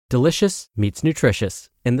Delicious meets nutritious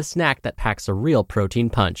in the snack that packs a real protein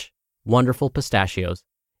punch. Wonderful Pistachios.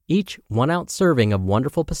 Each 1-ounce serving of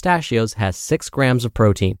Wonderful Pistachios has 6 grams of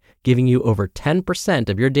protein, giving you over 10%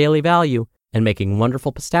 of your daily value and making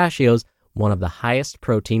Wonderful Pistachios one of the highest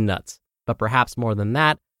protein nuts. But perhaps more than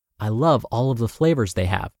that, I love all of the flavors they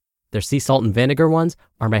have. Their sea salt and vinegar ones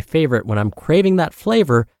are my favorite when I'm craving that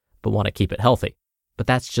flavor but want to keep it healthy. But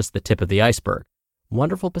that's just the tip of the iceberg.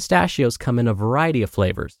 Wonderful Pistachios come in a variety of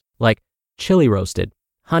flavors, like chili roasted,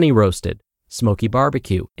 honey roasted, smoky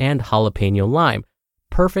barbecue, and jalapeno lime,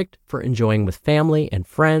 perfect for enjoying with family and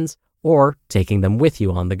friends or taking them with you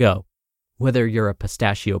on the go. Whether you're a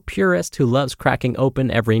pistachio purist who loves cracking open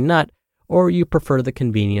every nut, or you prefer the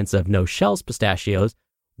convenience of no-shells pistachios,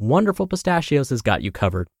 Wonderful Pistachios has got you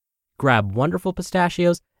covered. Grab Wonderful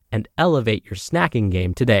Pistachios and elevate your snacking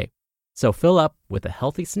game today. So fill up with a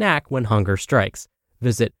healthy snack when hunger strikes.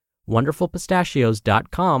 Visit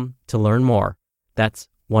wonderfulpistachios.com to learn more. That's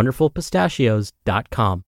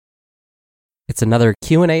wonderfulpistachios.com. It's another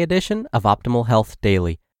Q&A edition of Optimal Health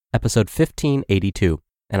Daily, episode 1582,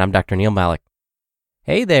 and I'm Dr. Neil Malik.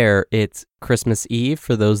 Hey there, it's Christmas Eve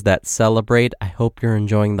for those that celebrate. I hope you're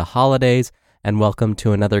enjoying the holidays, and welcome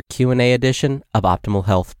to another Q&A edition of Optimal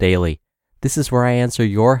Health Daily. This is where I answer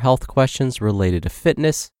your health questions related to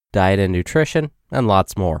fitness, diet and nutrition, and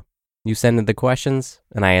lots more. You send in the questions,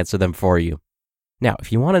 and I answer them for you. Now,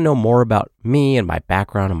 if you want to know more about me and my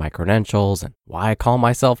background and my credentials and why I call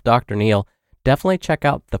myself Dr. Neil, definitely check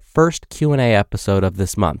out the first Q&A episode of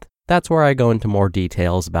this month. That's where I go into more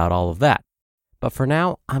details about all of that. But for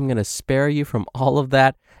now, I'm going to spare you from all of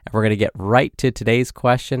that, and we're going to get right to today's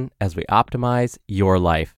question as we optimize your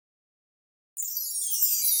life.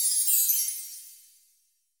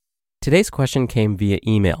 Today's question came via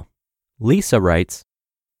email. Lisa writes,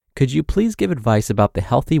 could you please give advice about the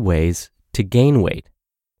healthy ways to gain weight?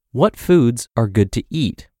 What foods are good to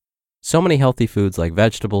eat? So many healthy foods like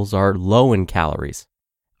vegetables are low in calories.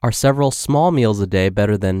 Are several small meals a day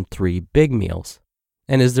better than 3 big meals?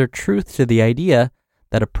 And is there truth to the idea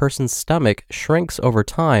that a person's stomach shrinks over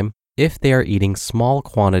time if they are eating small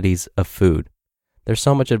quantities of food? There's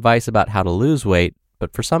so much advice about how to lose weight,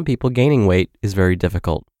 but for some people, gaining weight is very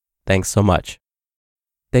difficult. Thanks so much.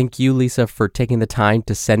 Thank you, Lisa, for taking the time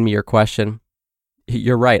to send me your question.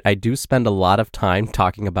 You're right, I do spend a lot of time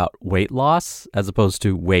talking about weight loss as opposed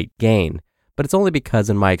to weight gain, but it's only because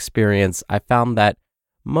in my experience, I found that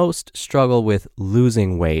most struggle with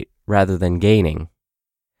losing weight rather than gaining.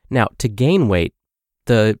 Now, to gain weight,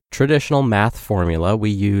 the traditional math formula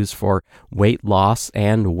we use for weight loss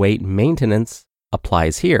and weight maintenance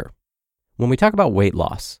applies here. When we talk about weight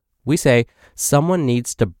loss, we say someone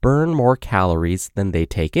needs to burn more calories than they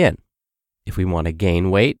take in. If we want to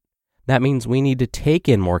gain weight, that means we need to take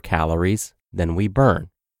in more calories than we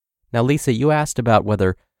burn. Now, Lisa, you asked about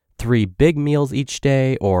whether 3 big meals each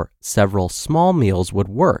day or several small meals would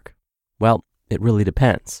work. Well, it really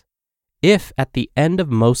depends. If at the end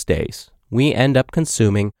of most days, we end up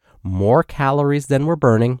consuming more calories than we're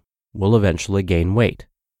burning, we'll eventually gain weight.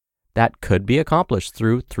 That could be accomplished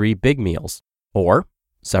through 3 big meals or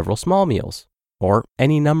several small meals, or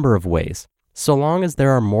any number of ways, so long as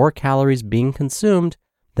there are more calories being consumed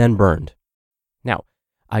than burned. Now,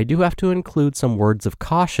 I do have to include some words of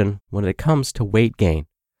caution when it comes to weight gain.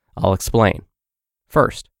 I'll explain.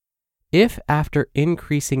 First, if after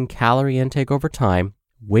increasing calorie intake over time,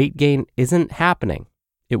 weight gain isn't happening,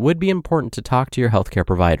 it would be important to talk to your healthcare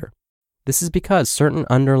provider. This is because certain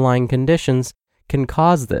underlying conditions can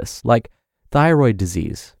cause this, like thyroid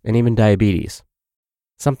disease and even diabetes.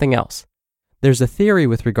 Something else. There's a theory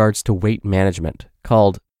with regards to weight management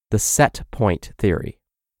called the set point theory.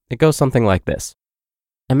 It goes something like this.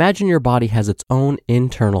 Imagine your body has its own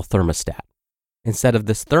internal thermostat. Instead of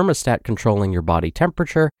this thermostat controlling your body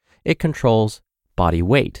temperature, it controls body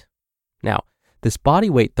weight. Now, this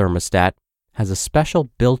body weight thermostat has a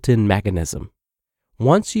special built-in mechanism.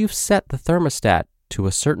 Once you've set the thermostat to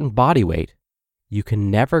a certain body weight, you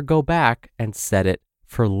can never go back and set it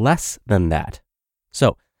for less than that.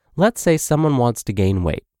 So, let's say someone wants to gain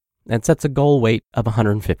weight and sets a goal weight of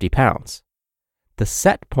 150 pounds. The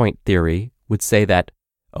set point theory would say that,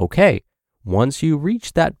 okay, once you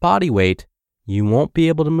reach that body weight, you won't be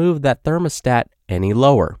able to move that thermostat any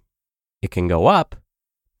lower. It can go up,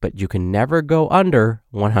 but you can never go under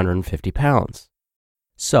 150 pounds.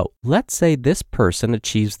 So, let's say this person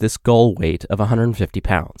achieves this goal weight of 150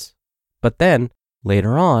 pounds, but then,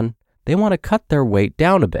 later on, they want to cut their weight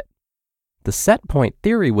down a bit. The set point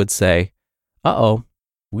theory would say,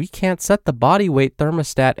 we can't set the body weight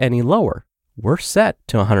thermostat any lower. We're set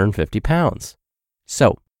to 150 pounds.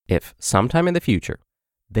 So, if sometime in the future,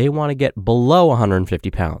 they want to get below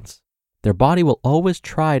 150 pounds. Their body will always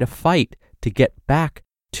try to fight to get back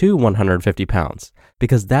to 150 pounds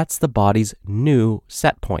because that's the body's new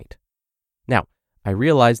set point. Now, I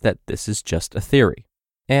realize that this is just a theory.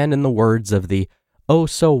 And in the words of the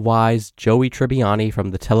oh-so-wise Joey Tribbiani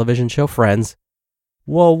from the television show Friends,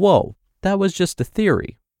 whoa, that was just a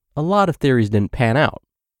theory. A lot of theories didn't pan out.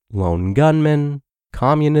 Lone gunmen,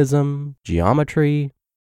 communism, geometry.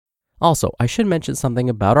 Also, I should mention something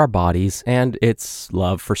about our bodies and its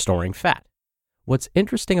love for storing fat. What's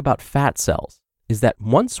interesting about fat cells is that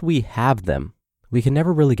once we have them, we can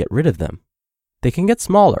never really get rid of them. They can get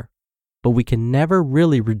smaller, but we can never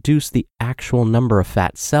really reduce the actual number of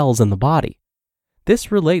fat cells in the body.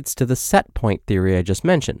 This relates to the set point theory I just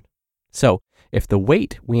mentioned. So, if the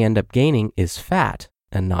weight we end up gaining is fat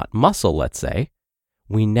and not muscle, let's say,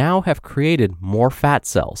 we now have created more fat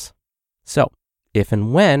cells. So, if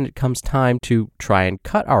and when it comes time to try and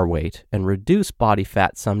cut our weight and reduce body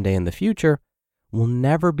fat someday in the future, we'll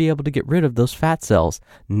never be able to get rid of those fat cells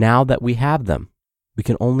now that we have them. We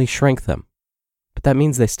can only shrink them. But that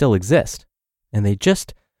means they still exist, and they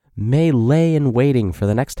just may lay in waiting for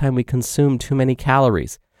the next time we consume too many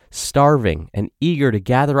calories, starving and eager to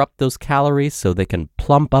gather up those calories so they can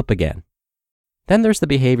plump up again. Then there's the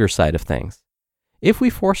behavior side of things. If we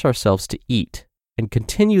force ourselves to eat and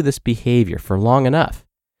continue this behavior for long enough,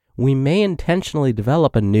 we may intentionally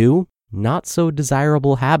develop a new, not so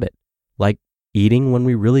desirable habit, like eating when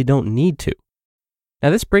we really don't need to. Now,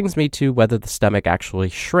 this brings me to whether the stomach actually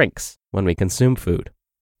shrinks when we consume food.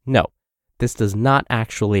 No, this does not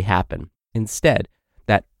actually happen. Instead,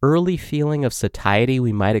 that early feeling of satiety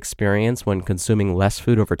we might experience when consuming less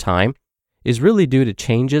food over time is really due to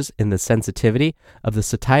changes in the sensitivity of the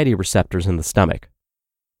satiety receptors in the stomach.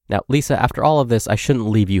 Now, Lisa, after all of this, I shouldn't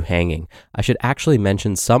leave you hanging. I should actually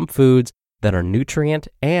mention some foods that are nutrient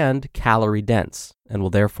and calorie dense and will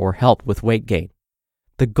therefore help with weight gain.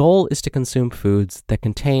 The goal is to consume foods that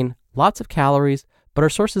contain lots of calories but are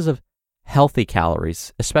sources of healthy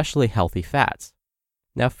calories, especially healthy fats.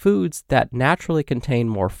 Now, foods that naturally contain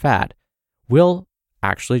more fat will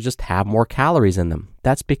actually just have more calories in them.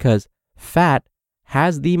 That's because fat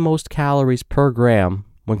has the most calories per gram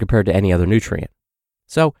when compared to any other nutrient.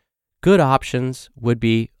 So, good options would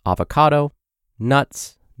be avocado,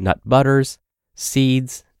 nuts, nut butters,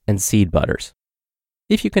 seeds, and seed butters.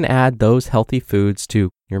 If you can add those healthy foods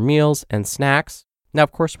to your meals and snacks, now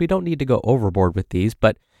of course we don't need to go overboard with these,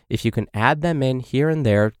 but if you can add them in here and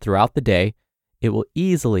there throughout the day, it will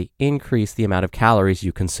easily increase the amount of calories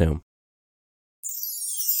you consume.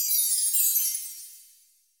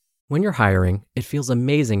 When you're hiring, it feels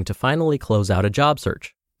amazing to finally close out a job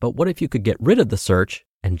search. But what if you could get rid of the search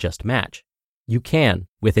and just match? You can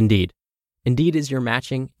with Indeed. Indeed is your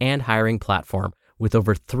matching and hiring platform with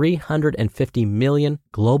over 350 million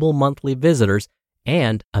global monthly visitors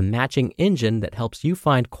and a matching engine that helps you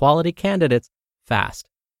find quality candidates fast.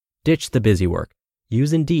 Ditch the busy work.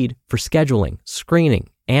 Use Indeed for scheduling,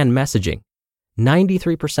 screening, and messaging.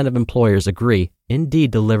 93% of employers agree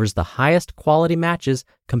Indeed delivers the highest quality matches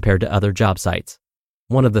compared to other job sites.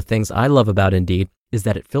 One of the things I love about Indeed is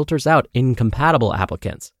that it filters out incompatible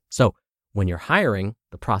applicants. So when you're hiring,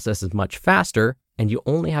 the process is much faster and you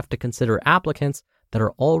only have to consider applicants that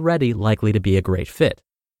are already likely to be a great fit.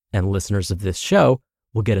 And listeners of this show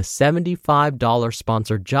will get a $75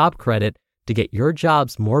 sponsored job credit to get your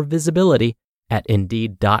jobs more visibility at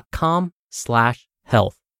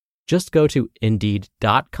Indeed.com/health. Just go to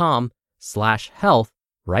Indeed.com/health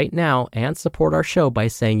right now and support our show by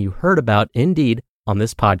saying you heard about Indeed on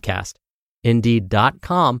this podcast.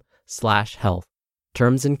 Indeed.com/health.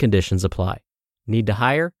 Terms and conditions apply. Need to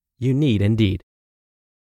hire? You need Indeed.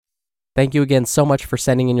 Thank you again so much for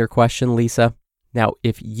sending in your question, Lisa. Now,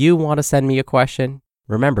 if you want to send me a question,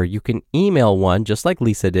 remember you can email one just like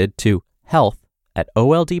Lisa did to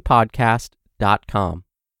health@oldpodcast.com.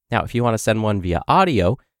 Now, if you want to send one via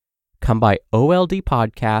audio, come by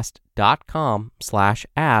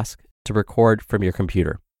oldpodcast.com/ask to record from your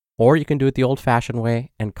computer. Or you can do it the old-fashioned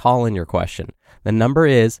way and call in your question. The number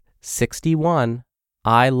is 61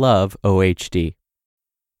 I love OHD.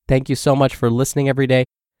 Thank you so much for listening every day.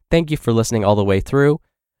 Thank you for listening all the way through.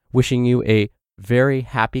 Wishing you a very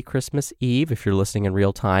happy Christmas Eve if you're listening in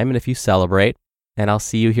real time and if you celebrate. And I'll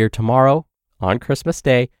see you here tomorrow on Christmas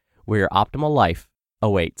Day where your optimal life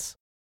awaits.